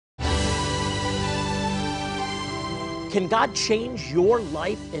Can God change your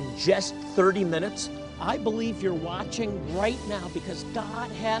life in just 30 minutes? I believe you're watching right now because God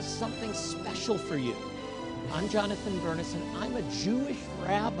has something special for you. I'm Jonathan Bernis, and I'm a Jewish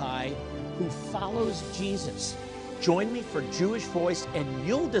rabbi who follows Jesus. Join me for Jewish Voice, and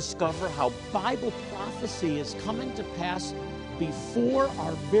you'll discover how Bible prophecy is coming to pass before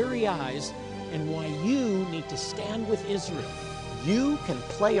our very eyes and why you need to stand with Israel. You can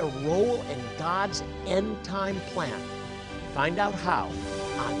play a role in God's end-time plan. Find out how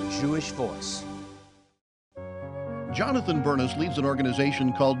on Jewish Voice. Jonathan Bernis leads an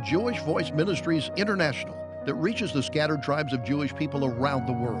organization called Jewish Voice Ministries International that reaches the scattered tribes of Jewish people around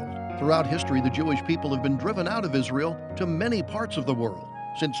the world. Throughout history, the Jewish people have been driven out of Israel to many parts of the world.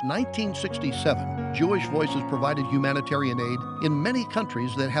 Since 1967, Jewish Voice has provided humanitarian aid in many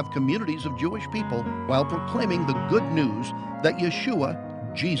countries that have communities of Jewish people while proclaiming the good news that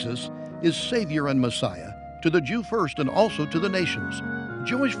Yeshua, Jesus, is Savior and Messiah to the Jew first and also to the nations.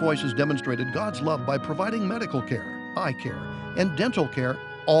 Jewish Voice has demonstrated God's love by providing medical care, eye care, and dental care,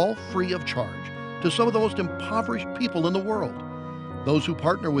 all free of charge, to some of the most impoverished people in the world. Those who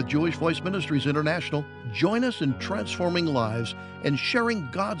partner with Jewish Voice Ministries International join us in transforming lives and sharing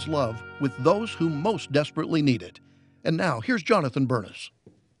God's love with those who most desperately need it. And now, here's Jonathan Bernis.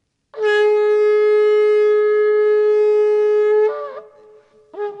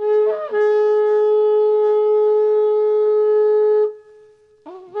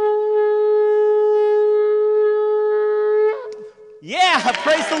 Yeah,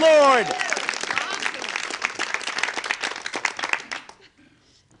 praise the Lord.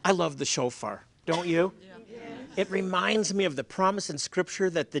 I love the shofar, don't you? Yeah. It reminds me of the promise in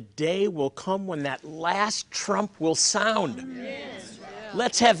Scripture that the day will come when that last trump will sound. Yes.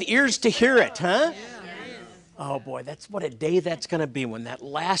 Let's have ears to hear it, huh? Oh boy, that's what a day that's going to be when that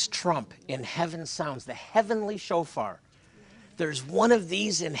last trump in heaven sounds, the heavenly shofar. There's one of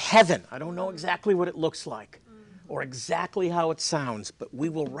these in heaven. I don't know exactly what it looks like or exactly how it sounds, but we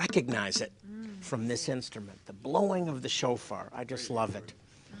will recognize it from this instrument, the blowing of the shofar. I just love it.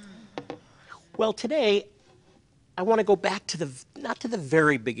 Well, today, I want to go back to not to the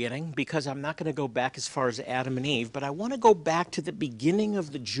very beginning, because I'm not going to go back as far as Adam and Eve, but I want to go back to the beginning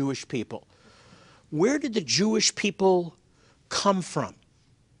of the Jewish people. Where did the Jewish people come from?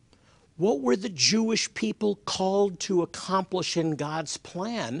 What were the Jewish people called to accomplish in God's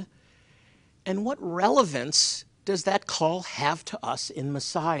plan? And what relevance does that call have to us in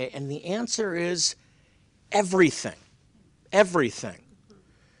Messiah? And the answer is everything. Everything.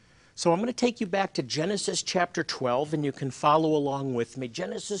 So I'm going to take you back to Genesis chapter 12, and you can follow along with me.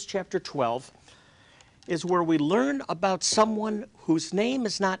 Genesis chapter 12 is where we learn about someone whose name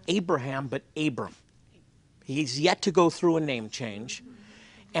is not Abraham, but Abram. He's yet to go through a name change.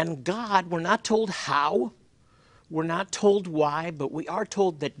 And God, we're not told how, we're not told why, but we are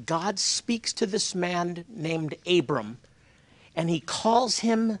told that God speaks to this man named Abram, and he calls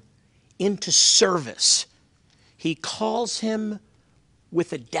him into service. He calls him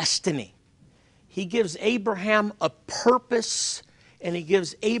with a destiny. He gives Abraham a purpose, and he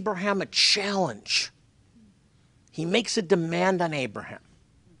gives Abraham a challenge. He makes a demand on Abraham.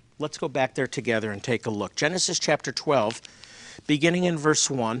 Let's go back there together and take a look. Genesis chapter 12, beginning in verse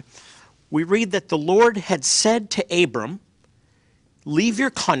 1, we read that the Lord had said to Abram, "Leave your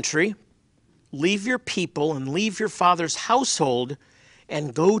country, leave your people, and leave your father's household,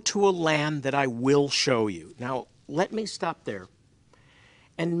 and go to a land that I will show you." Now, let me stop there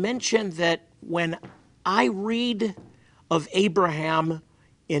and mention that when I read of Abraham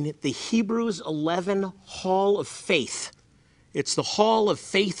in the Hebrews 11 Hall of Faith, it's the Hall of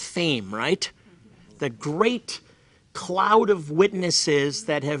Faith fame, right? The great cloud of witnesses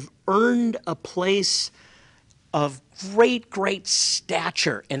that have earned a place of great, great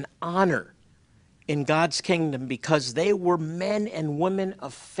stature and honor in God's kingdom because they were men and women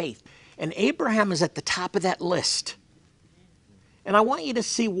of faith. And Abraham is at the top of that list. And I want you to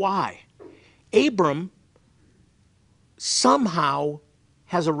see why. Abram somehow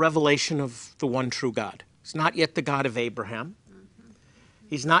has a revelation of the one true God. He's not yet the God of Abraham.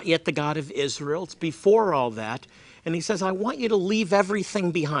 He's not yet the God of Israel. It's before all that. And he says, I want you to leave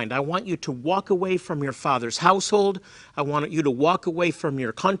everything behind. I want you to walk away from your father's household. I want you to walk away from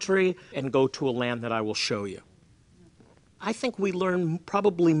your country and go to a land that I will show you. I think we learn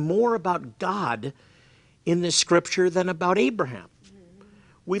probably more about God in this scripture than about Abraham.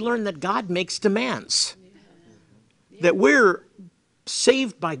 We learn that God makes demands. That we're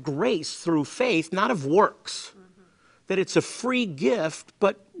saved by grace through faith, not of works. That it's a free gift,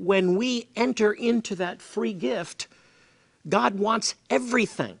 but when we enter into that free gift, God wants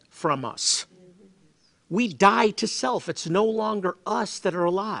everything from us. We die to self. It's no longer us that are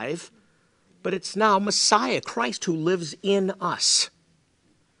alive, but it's now Messiah, Christ, who lives in us.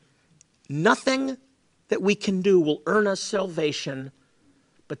 Nothing that we can do will earn us salvation,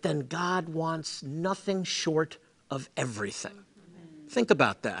 but then God wants nothing short of everything. Think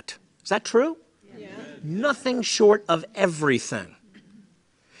about that. Is that true? Yeah. Nothing short of everything.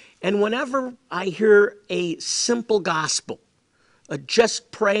 And whenever I hear a simple gospel,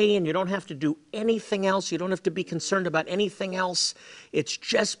 just pray and you don't have to do anything else, you don't have to be concerned about anything else, it's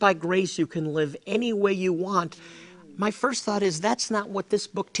just by grace you can live any way you want, my first thought is that's not what this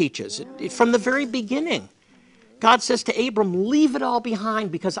book teaches. From the very beginning, God says to Abram, leave it all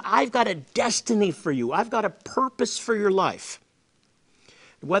behind because I've got a destiny for you. I've got a purpose for your life.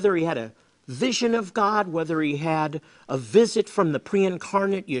 Whether he had a vision of God, whether he had a visit from the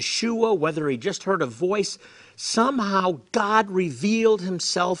pre-incarnate Yeshua, whether he just heard a voice, somehow God revealed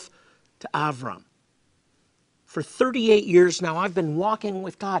himself to Avram. For 38 years now, I've been walking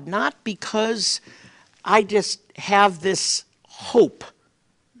with God, not because I just have this hope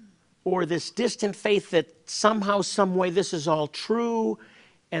or this distant faith that somehow, some way this is all true,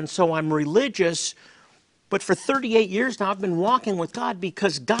 and so I'm religious. But for 38 years now, I've been walking with God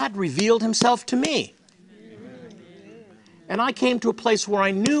because God revealed himself to me. And I came to a place where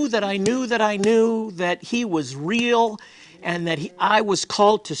I knew that he was real and that I was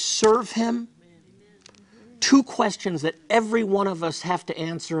called to serve him. Two questions that every one of us have to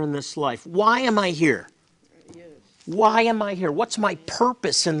answer in this life. Why am I here? Why am I here? What's my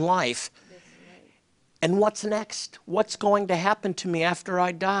purpose in life? And what's next? What's going to happen to me after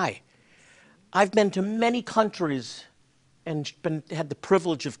I die? I've been to many countries and had the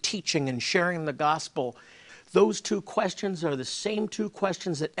privilege of teaching and sharing the gospel. Those two questions are the same two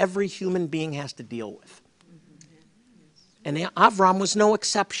questions that every human being has to deal with. And Avram was no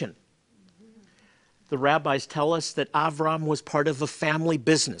exception. The rabbis tell us that Avram was part of a family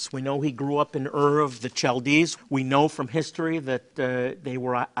business. We know he grew up in Ur of the Chaldees. We know from history that they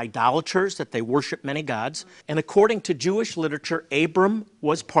were idolaters, that they worshiped many gods. And according to Jewish literature, Abram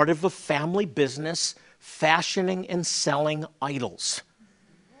was part of a family business fashioning and selling idols.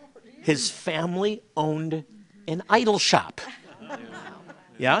 His family owned an idol shop.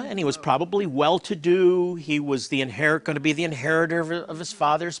 Yeah, and he was probably well-to-do. He was going to be the inheritor of his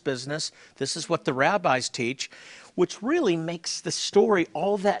father's business. This is what the rabbis teach, which really makes the story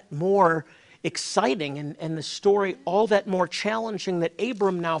all that more exciting and the story all that more challenging that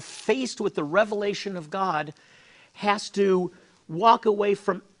Abram, now faced with the revelation of God, has to walk away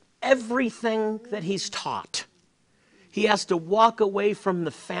from everything that he's taught. He has to walk away from the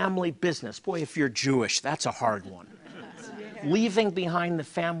family business. Boy, if you're Jewish, that's a hard one. Leaving behind the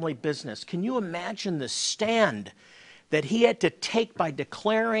family business. Can you imagine the stand that he had to take by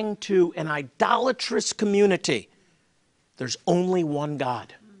declaring to an idolatrous community, there's only one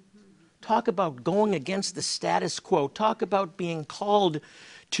God? Talk about going against the status quo. Talk about being called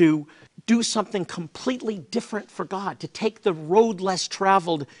to do something completely different for God, to take the road less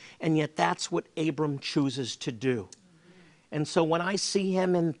traveled, and yet that's what Abram chooses to do. And so when I see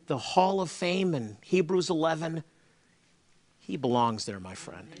him in the Hall of Fame in Hebrews 11, he belongs there, my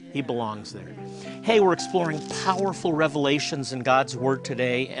friend. He belongs there. Hey, we're exploring powerful revelations in God's Word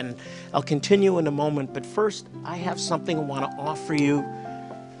today, and I'll continue in a moment. But first, I have something I want to offer you.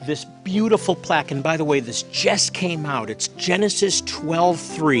 This beautiful plaque, and by the way, this just came out. It's Genesis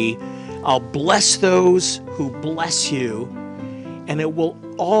 12:3. I'll bless those who bless you, and it will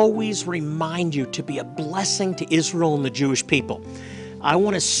always remind you to be a blessing to Israel and the Jewish people. I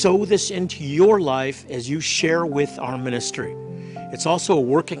want to sow this into your life as you share with our ministry. It's also a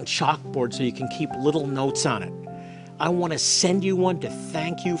working chalkboard so you can keep little notes on it. I want to send you one to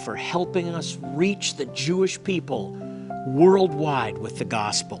thank you for helping us reach the Jewish people worldwide with the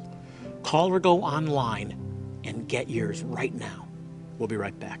gospel. Call or go online and get yours right now. We'll be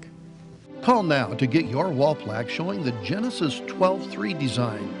right back. Call now to get your wall plaque showing the Genesis 12:3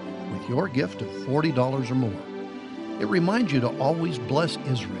 design with your gift of $40 or more. It reminds you to always bless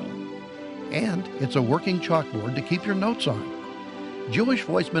Israel. And it's a working chalkboard to keep your notes on. Jewish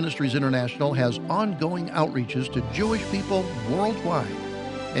Voice Ministries International has ongoing outreaches to Jewish people worldwide,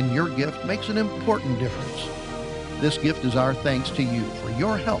 and your gift makes an important difference. This gift is our thanks to you for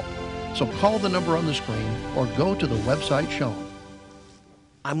your help. So call the number on the screen or go to the website shown.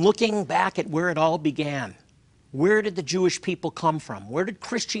 I'm looking back at where it all began. Where did the Jewish people come from? Where did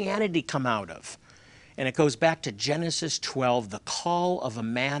Christianity come out of? And it goes back to Genesis 12, the call of a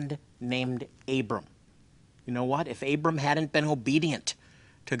man named Abram. You know what? If Abram hadn't been obedient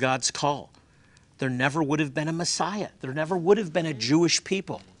to God's call, there never would have been a Messiah. There never would have been a Jewish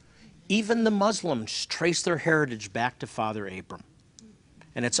people. Even the Muslims trace their heritage back to Father Abram.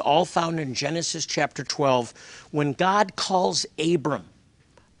 And it's all found in Genesis chapter 12, when God calls Abram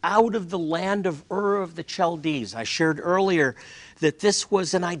out of the land of Ur of the Chaldees. I shared earlier that this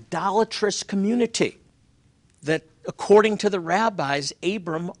was an idolatrous community, that according to the rabbis,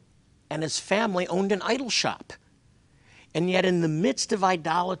 Abram and his family owned an idol shop. And yet in the midst of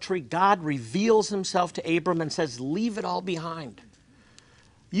idolatry, God reveals himself to Abram and says, leave it all behind.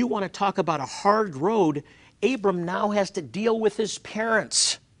 You want to talk about a hard road, Abram now has to deal with his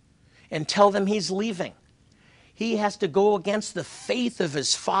parents and tell them he's leaving. He has to go against the faith of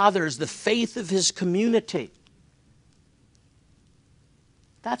his fathers, the faith of his community.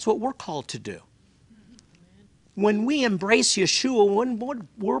 That's what we're called to do. When we embrace Yeshua, when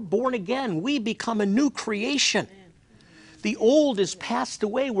we're born again, we become a new creation. The old is passed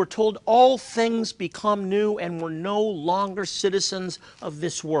away. We're told all things become new, and we're no longer citizens of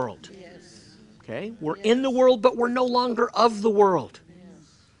this world. Okay? We're in the world, but we're no longer of the world.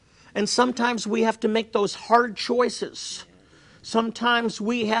 And sometimes we have to make those hard choices. Sometimes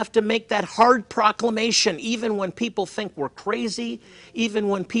we have to make that hard proclamation, even when people think we're crazy, even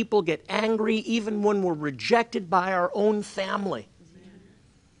when people get angry, even when we're rejected by our own family.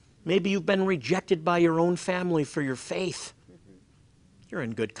 Maybe you've been rejected by your own family for your faith. You're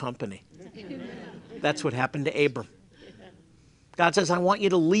in good company. That's what happened to Abram. God says, I want you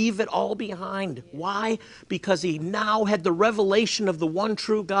to leave it all behind. Why? Because he now had the revelation of the one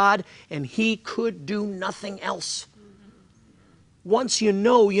true God, and he could do nothing else. Once you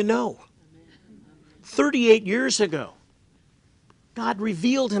know, you know. 38 years ago, God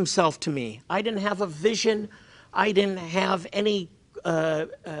revealed himself to me. I didn't have a vision. I didn't have any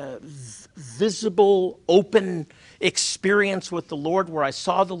visible, open experience with the Lord where I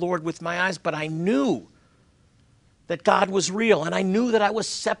saw the Lord with my eyes, but I knew that God was real, and I knew that I was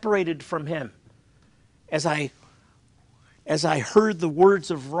separated from him. As I heard the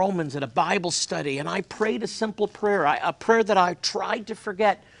words of Romans at a Bible study, and I prayed a simple prayer, a prayer that I tried to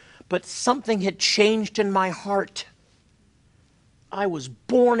forget, but something had changed in my heart. I was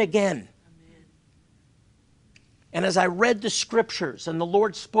born again. And as I read the scriptures and the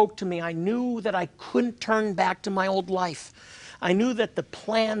Lord spoke to me, I knew that I couldn't turn back to my old life. I knew that the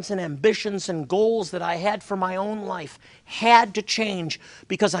plans and ambitions and goals that I had for my own life had to change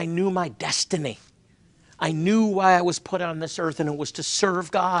because I knew my destiny. I knew why I was put on this earth, and it was to serve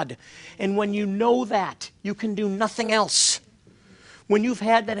God. And when you know that, you can do nothing else. When you've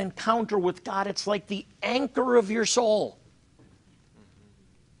had that encounter with God, it's like the anchor of your soul.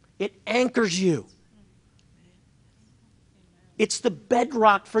 It anchors you. It's the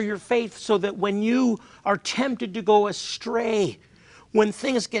bedrock for your faith, so that when you are tempted to go astray, when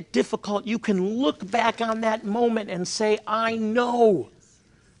things get difficult, you can look back on that moment and say, I know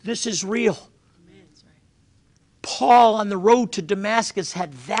this is real. Paul on the road to Damascus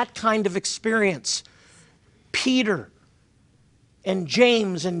had that kind of experience. Peter and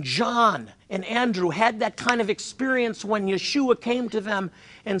James and John and Andrew had that kind of experience when Yeshua came to them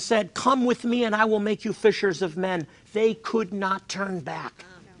and said, come with me and I will make you fishers of men. They could not turn back.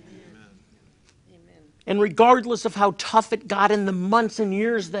 And regardless of how tough it got in the months and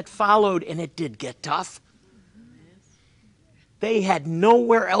years that followed, and it did get tough, they had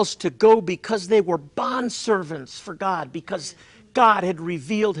nowhere else to go because they were bondservants for God, because God had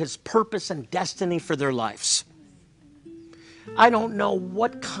revealed his purpose and destiny for their lives. I don't know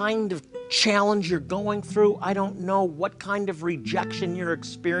what kind of challenge you're going through. I don't know what kind of rejection you're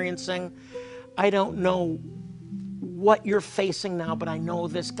experiencing. I don't know what you're facing now, but I know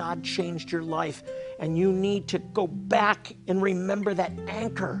this: God changed your life, and you need to go back and remember that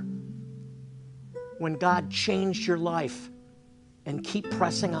anchor when God changed your life, and keep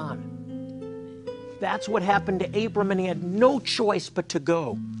pressing on. That's what happened to Abram, and he had no choice but to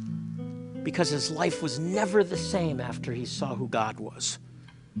go, because his life was never the same after he saw who God was.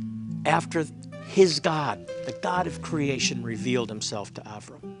 After his God, the God of creation, revealed himself to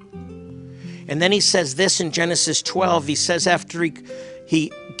Avram. And then he says this in Genesis 12. He says after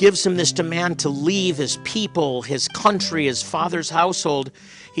he gives him this demand to leave his people, his country, his father's household,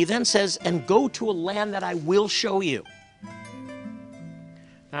 he then says, and go to a land that I will show you.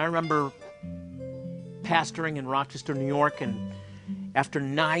 I remember pastoring in Rochester, New York, and after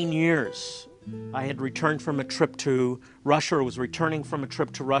 9 years, I had returned from a trip to Russia, or was returning from a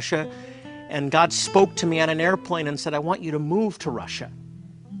trip to Russia, and God spoke to me on an airplane and said, I want you to move to Russia.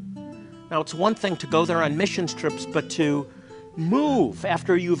 Now, it's one thing to go there on missions trips, but to move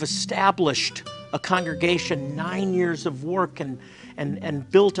after you've established a congregation, 9 years of work,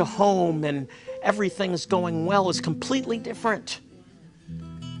 and built a home, and everything's going well, is completely different.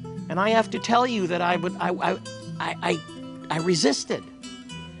 And I have to tell you that I resisted.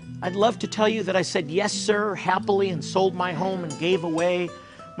 I'd love to tell you that I said yes, sir, happily, and sold my home and gave away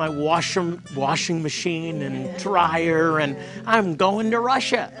my washing machine and dryer, and I'm going to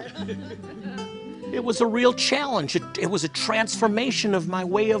Russia. It was a real challenge. It was a transformation of my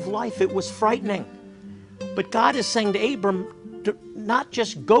way of life. It was frightening. But God is saying to Abram, to not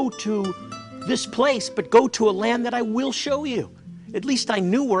just go to this place, but go to a land that I will show you. At least I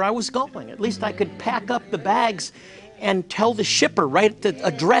knew where I was going. At least I could pack up the bags and tell the shipper, write the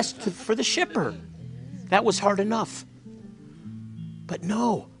address for the shipper. That was hard enough. But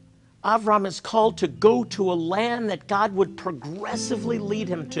no, Avram is called to go to a land that God would progressively lead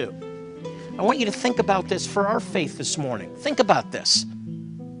him to. I want you to think about this for our faith this morning. Think about this.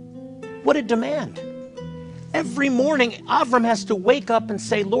 What a demand. Every morning, Avram has to wake up and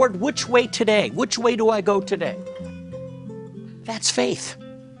say, Lord, which way today? Which way do I go today? That's faith.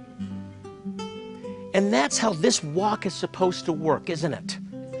 And that's how this walk is supposed to work, isn't it?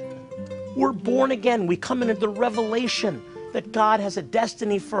 We're born again. We come into the revelation that God has a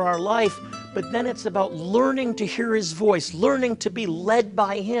destiny for our life, but then it's about learning to hear his voice, learning to be led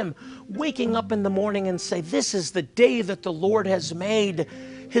by him, waking up in the morning and say, this is the day that the Lord has made.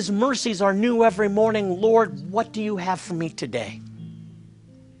 His mercies are new every morning. Lord, what do you have for me today?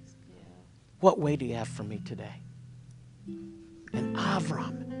 What way do you have for me today? And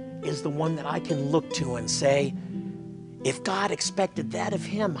Avram is the one that I can look to and say, if God expected that of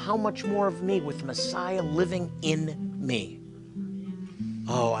him, how much more of me with Messiah living in me?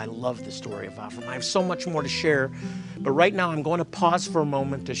 Oh, I love the story of Avram. I have so much more to share, but right now I'm going to pause for a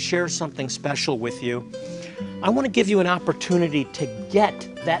moment to share something special with you. I want to give you an opportunity to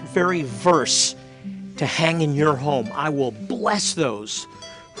get that very verse to hang in your home. I will bless those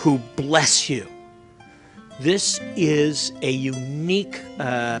who bless you. This is a unique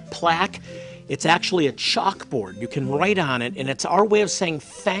plaque. It's actually a chalkboard. You can write on it, and it's our way of saying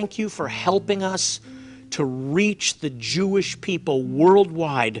thank you for helping us to reach the Jewish people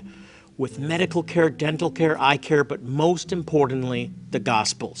worldwide with medical care, dental care, eye care, but most importantly, the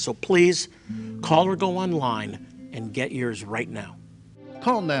gospel. So please call or go online and get yours right now.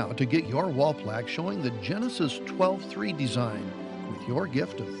 Call now to get your wall plaque showing the Genesis 12:3 design with your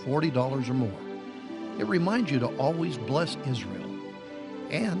gift of $40 or more. It reminds you to always bless Israel.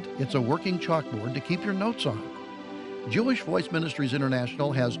 And it's a working chalkboard to keep your notes on. Jewish Voice Ministries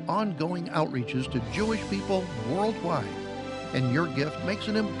International has ongoing outreaches to Jewish people worldwide, and your gift makes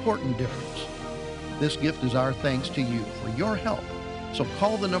an important difference. This gift is our thanks to you for your help. So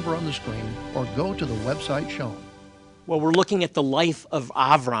call the number on the screen or go to the website shown. Well, we're looking at the life of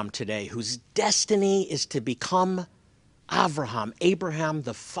Avram today, whose destiny is to become Abraham,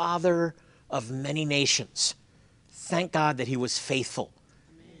 the father of many nations. Thank God that he was faithful.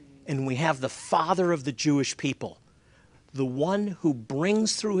 And we have the father of the Jewish people, the one who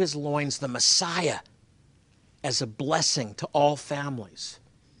brings through his loins the Messiah as a blessing to all families.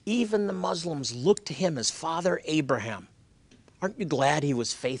 Even the Muslims look to him as Father Abraham. Aren't you glad he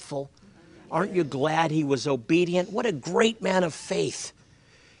was faithful? Aren't you glad he was obedient? What a great man of faith.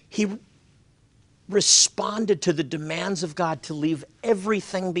 He responded to the demands of God to leave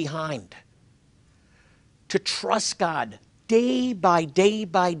everything behind, to trust God day by day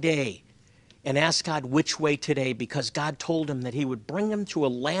by day, and ask God which way today, because God told him that he would bring him to a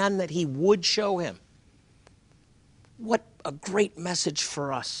land that he would show him. What a great message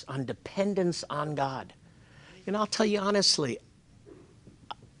for us on dependence on God. And I'll tell you honestly,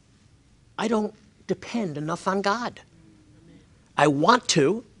 I don't depend enough on God. I want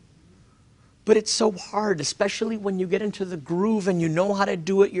to, but it's so hard, especially when you get into the groove and you know how to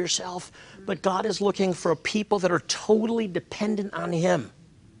do it yourself. But God is looking for a people that are totally dependent on him.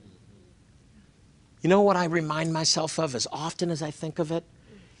 You know what I remind myself of as often as I think of it?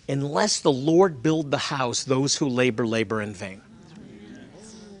 Unless the Lord build the house, those who labor, labor in vain.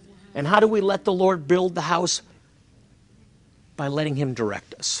 And how do we let the Lord build the house? By letting him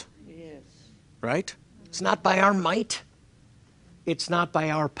direct us. Right? It's not by our might. It's not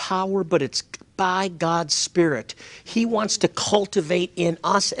by our power, but it's by God's Spirit. He wants to cultivate in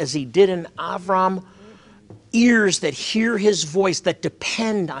us, as he did in Avram, ears that hear his voice, that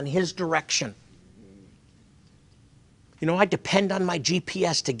depend on his direction. You know, I depend on my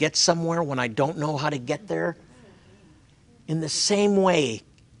GPS to get somewhere when I don't know how to get there. In the same way,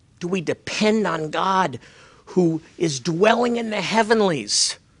 do we depend on God, who is dwelling in the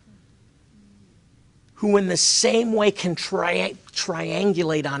heavenlies, who in the same way can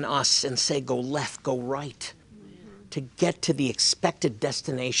triangulate on us and say, go left, go right, to get to the expected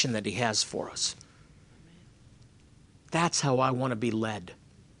destination that he has for us. That's how I want to be led.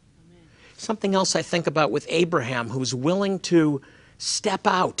 Something else I think about with Abraham, who's willing to step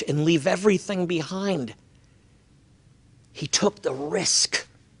out and leave everything behind. He took the risk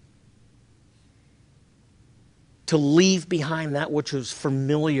to leave behind that which was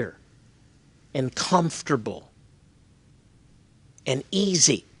familiar and comfortable and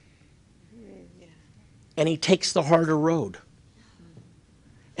easy. And he takes the harder road.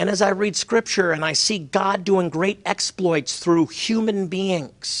 And as I read Scripture and I see God doing great exploits through human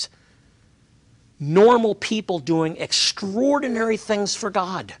beings, normal people doing extraordinary things for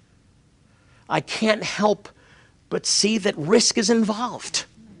God, I can't help but see that risk is involved.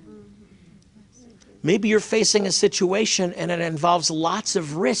 Maybe you're facing a situation and it involves lots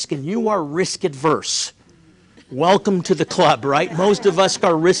of risk and you are risk adverse. Welcome to the club, right? Most of us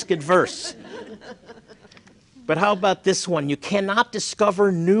are risk adverse. But how about this one? You cannot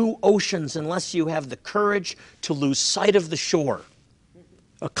discover new oceans unless you have the courage to lose sight of the shore.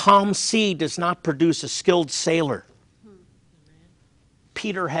 A calm sea does not produce a skilled sailor.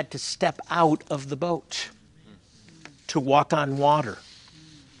 Peter had to step out of the boat to walk on water.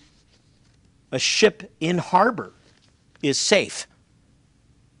 A ship in harbor is safe,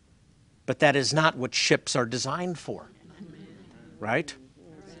 but that is not what ships are designed for, right?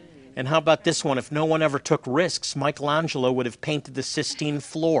 And how about this one? If no one ever took risks, Michelangelo would have painted the Sistine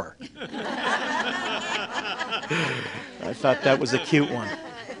floor. I thought that was a cute one.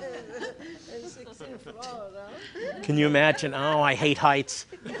 Can you imagine? Oh, I hate heights.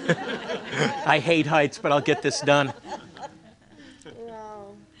 I hate heights, but I'll get this done.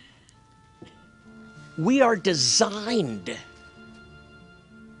 We are designed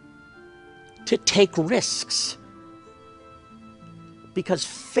to take risks because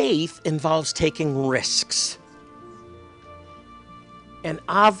faith involves taking risks. And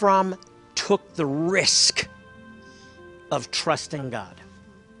Avram took the risk of trusting God.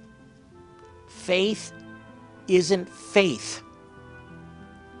 Faith isn't faith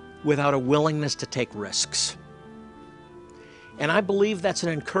without a willingness to take risks. And I believe that's an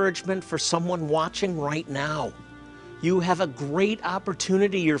encouragement for someone watching right now. You have a great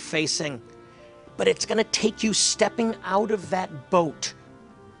opportunity you're facing, but it's going to take you stepping out of that boat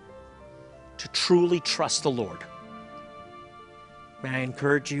to truly trust the Lord. May I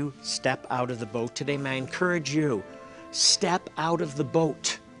encourage you, step out of the boat today. May I encourage you, step out of the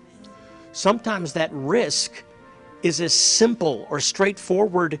boat. Sometimes that risk is as simple or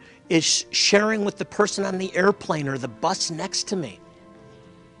straightforward as sharing with the person on the airplane or the bus next to me,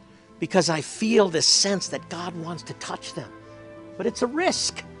 because I feel this sense that God wants to touch them. But it's a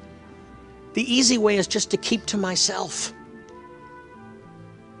risk. The easy way is just to keep to myself.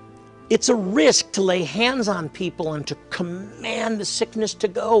 It's a risk to lay hands on people and to command the sickness to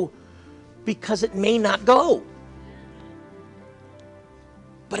go, because it may not go.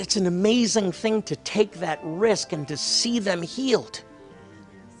 But it's an amazing thing to take that risk and to see them healed,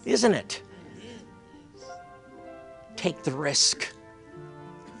 isn't it? Take the risk.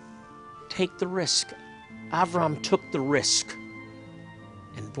 Take the risk. Avram took the risk.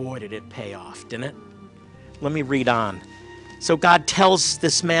 And boy, did it pay off, didn't it? Let me read on. So God tells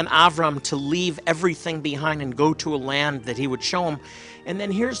this man Avram to leave everything behind and go to a land that he would show him. And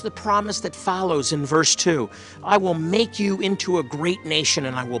then here's the promise that follows in verse 2. I will make you into a great nation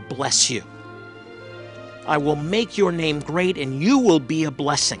and I will bless you. I will make your name great and you will be a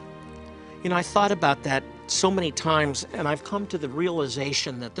blessing. You know, I thought about that so many times and I've come to the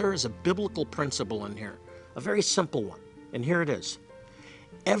realization that there is a biblical principle in here, a very simple one. And here it is.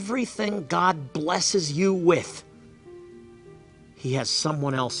 Everything God blesses you with, He has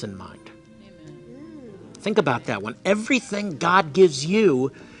someone else in mind. Think about that one. Everything God gives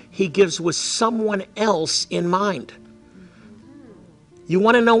you, He gives with someone else in mind. You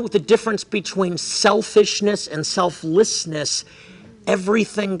want to know what the difference between selfishness and selflessness?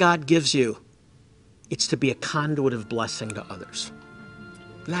 Everything God gives you, it's to be a conduit of blessing to others.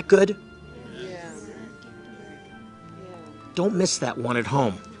 Isn't that good? Yeah. Don't miss that one at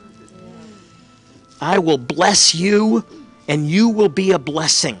home. I will bless you and you will be a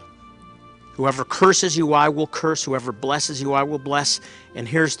blessing. Whoever curses you, I will curse. Whoever blesses you, I will bless. And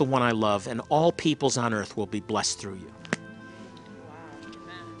here's the one I love. And all peoples on earth will be blessed through you.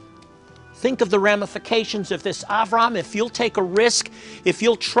 Wow. Think of the ramifications of this. Avram, if you'll take a risk, if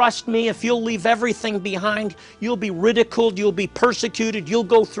you'll trust me, if you'll leave everything behind, you'll be ridiculed, you'll be persecuted, you'll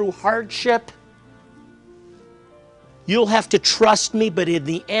go through hardship. You'll have to trust me, but in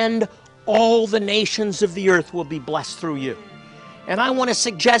the end, all the nations of the earth will be blessed through you. And I want to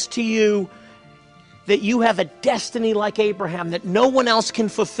suggest to you that you have a destiny like Abraham that no one else can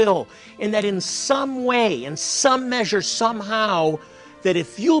fulfill, and that in some way, in some measure, somehow, that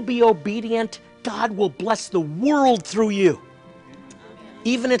if you'll be obedient, God will bless the world through you.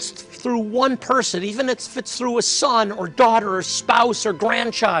 Even if it's through one person, even if it's through a son or daughter or spouse or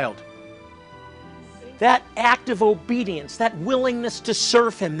grandchild. That act of obedience, that willingness to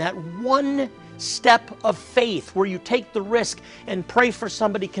serve Him, that one step of faith where you take the risk and pray for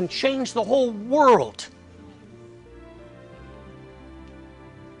somebody can change the whole world.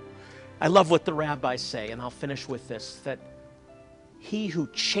 I love what the rabbis say, and I'll finish with this, that he who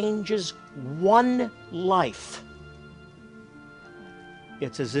changes one life,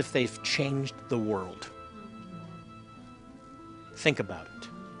 it's as if they've changed the world. Think about it.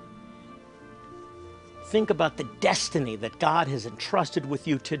 Think about the destiny that God has entrusted with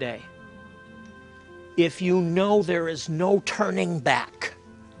you today. If you know there is no turning back,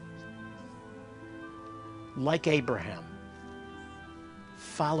 like Abraham,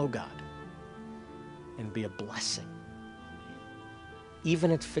 follow God and be a blessing.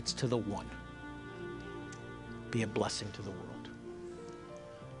 Even if it's to the one, be a blessing to the world.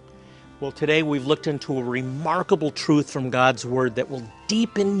 Well, today we've looked into a remarkable truth from God's Word that will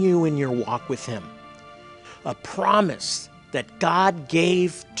deepen you in your walk with Him. A promise that God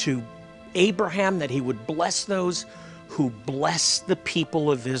gave to Abraham that He would bless those who bless the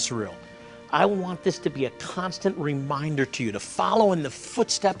people of Israel. I want this to be a constant reminder to you to follow in the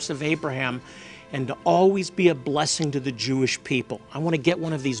footsteps of Abraham and to always be a blessing to the Jewish people. I want to get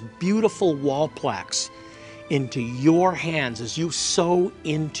one of these beautiful wall plaques into your hands as you sow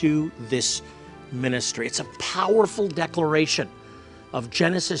into this ministry. It's a powerful declaration of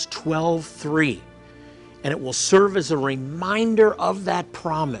Genesis 12:3, and it will serve as a reminder of that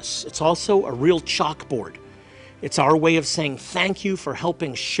promise. It's also a real chalkboard. It's our way of saying thank you for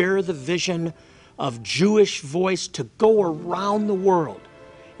helping share the vision of Jewish Voice to go around the world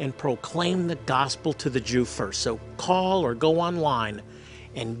and proclaim the gospel to the Jew first. So call or go online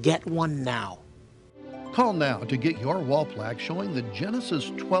and get one now. Call now to get your wall plaque showing the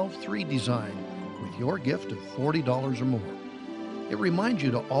Genesis 12:3 design with your gift of $40 or more. It reminds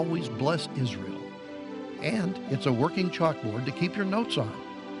you to always bless Israel. And it's a working chalkboard to keep your notes on.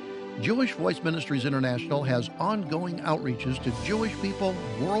 Jewish Voice Ministries International has ongoing outreaches to Jewish people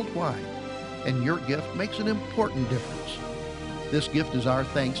worldwide, and your gift makes an important difference. This gift is our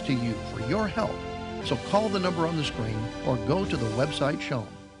thanks to you for your help. So call the number on the screen or go to the website shown.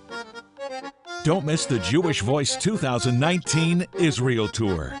 Don't miss the Jewish Voice 2019 Israel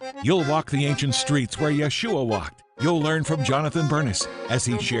Tour. You'll walk the ancient streets where Yeshua walked. You'll learn from Jonathan Bernis as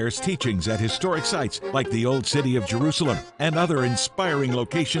he shares teachings at historic sites like the Old City of Jerusalem and other inspiring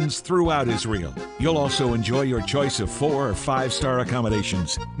locations throughout Israel. You'll also enjoy your choice of 4- or 5-star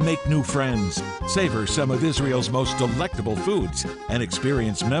accommodations, make new friends, savor some of Israel's most delectable foods, and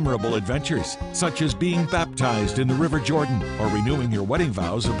experience memorable adventures, such as being baptized in the River Jordan or renewing your wedding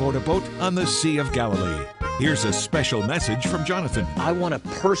vows aboard a boat on the Sea of Galilee. Here's a special message from Jonathan. I want to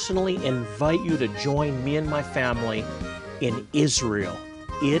personally invite you to join me and my family in Israel.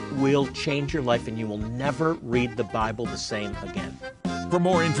 It will change your life and you will never read the Bible the same again. For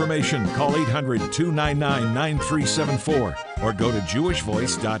more information, call 800-299-9374 or go to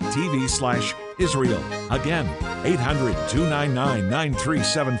jewishvoice.tv/Israel. Again,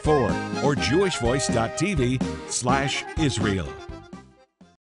 800-299-9374 or jewishvoice.tv/Israel.